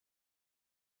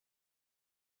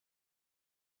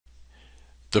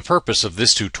The purpose of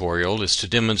this tutorial is to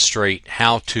demonstrate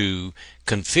how to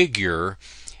configure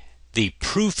the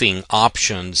proofing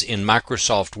options in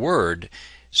Microsoft Word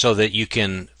so that you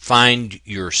can find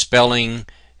your spelling,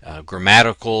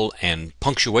 grammatical, and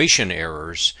punctuation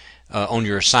errors on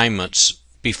your assignments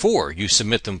before you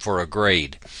submit them for a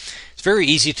grade. It's very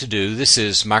easy to do. This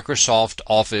is Microsoft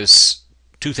Office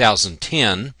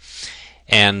 2010,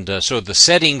 and so the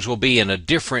settings will be in a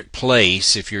different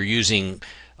place if you're using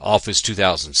Office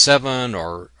 2007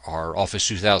 or Office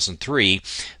 2003,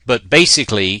 but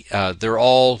basically they're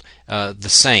all the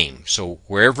same. So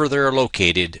wherever they're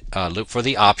located, look for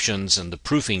the options and the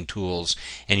proofing tools,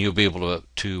 and you'll be able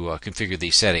to configure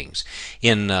these settings.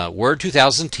 In Word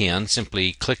 2010,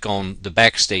 simply click on the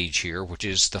Backstage here, which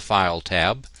is the File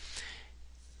tab,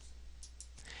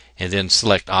 and then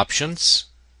select Options,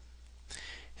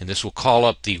 and this will call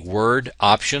up the Word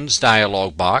Options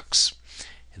dialog box.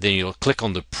 Then you'll click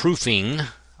on the proofing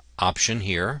option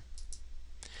here.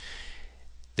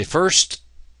 The first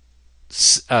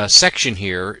section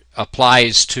here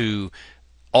applies to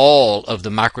all of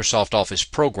the Microsoft Office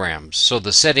programs. So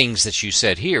the settings that you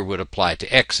set here would apply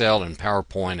to Excel and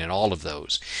PowerPoint and all of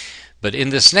those. But in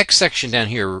this next section down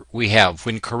here, we have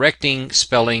when correcting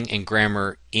spelling and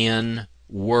grammar in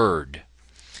Word.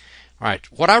 All right,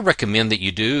 what I recommend that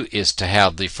you do is to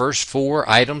have the first 4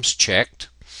 items checked.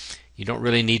 You don't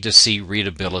really need to see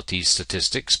readability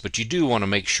statistics, but you do want to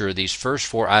make sure these first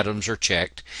 4 items are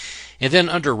checked. And then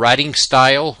under writing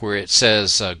style, where it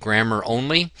says grammar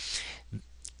only,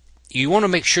 you want to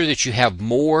make sure that you have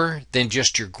more than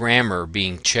just your grammar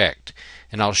being checked.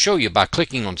 And I'll show you by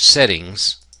clicking on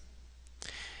settings.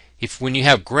 When you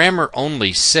have grammar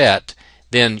only set,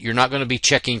 then you're not going to be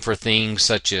checking for things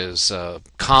such as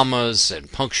commas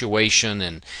and punctuation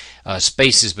and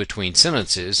spaces between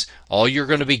sentences. All you're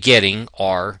going to be getting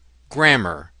are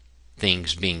grammar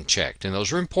things being checked, and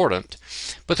those are important.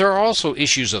 But there are also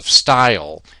issues of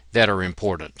style that are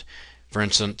important. For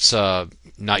instance,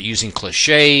 not using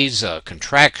cliches,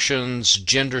 contractions,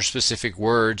 gender-specific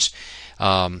words,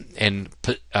 and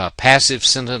passive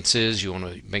sentences. You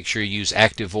want to make sure you use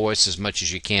active voice as much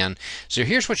as you can. So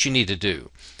here's what you need to do.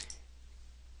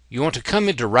 You want to come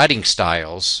into writing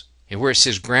styles, and where it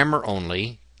says grammar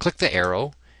only, click the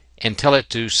arrow and tell it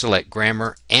to select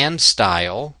grammar and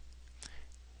style.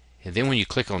 And then when you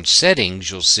click on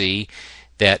settings, you'll see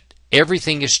that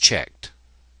everything is checked.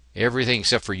 Everything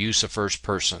except for use of first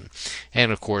person.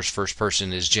 And of course, first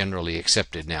person is generally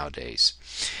accepted nowadays.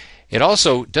 It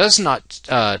also does not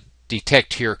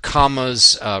detect here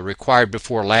commas required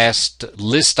before last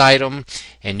list item,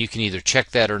 and you can either check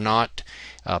that or not.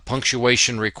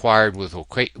 Punctuation required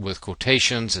with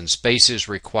quotations, and spaces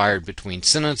required between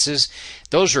sentences.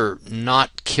 Those are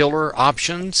not killer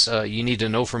options. You need to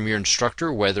know from your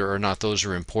instructor whether or not those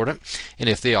are important, and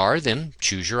if they are, then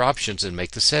choose your options and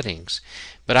make the settings.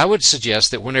 But I would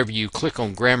suggest that whenever you click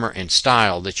on grammar and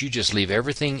style, that you just leave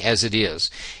everything as it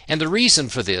is. And the reason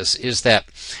for this is that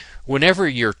whenever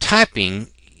you're typing,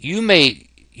 you may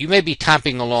be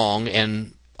typing along,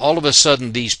 and all of a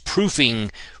sudden these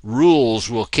proofing rules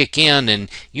will kick in, and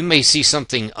you may see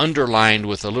something underlined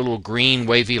with a little green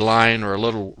wavy line or a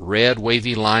little red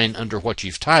wavy line under what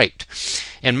you've typed.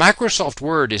 And Microsoft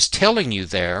Word is telling you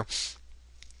there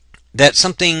that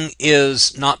something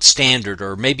is not standard,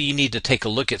 or maybe you need to take a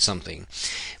look at something.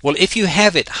 Well, if you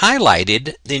have it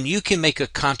highlighted, then you can make a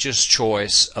conscious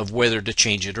choice of whether to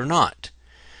change it or not.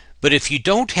 But if you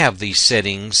don't have these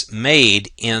settings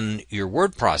made in your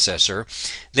word processor,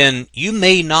 then you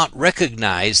may not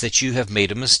recognize that you have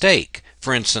made a mistake.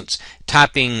 For instance,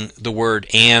 typing the word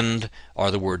and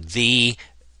or the word the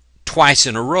twice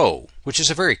in a row, which is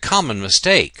a very common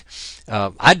mistake.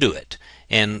 I do it.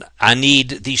 And I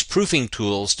need these proofing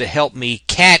tools to help me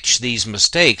catch these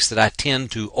mistakes that I tend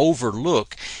to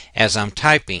overlook as I'm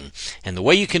typing. And the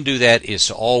way you can do that is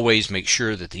to always make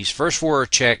sure that these first 4 are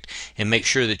checked, and make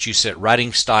sure that you set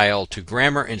writing style to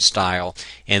grammar and style,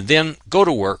 and then go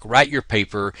to work, write your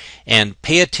paper, and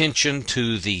pay attention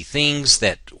to the things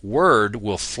that Word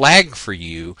will flag for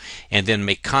you, and then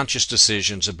make conscious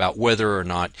decisions about whether or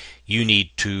not you need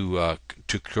to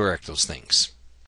correct those things.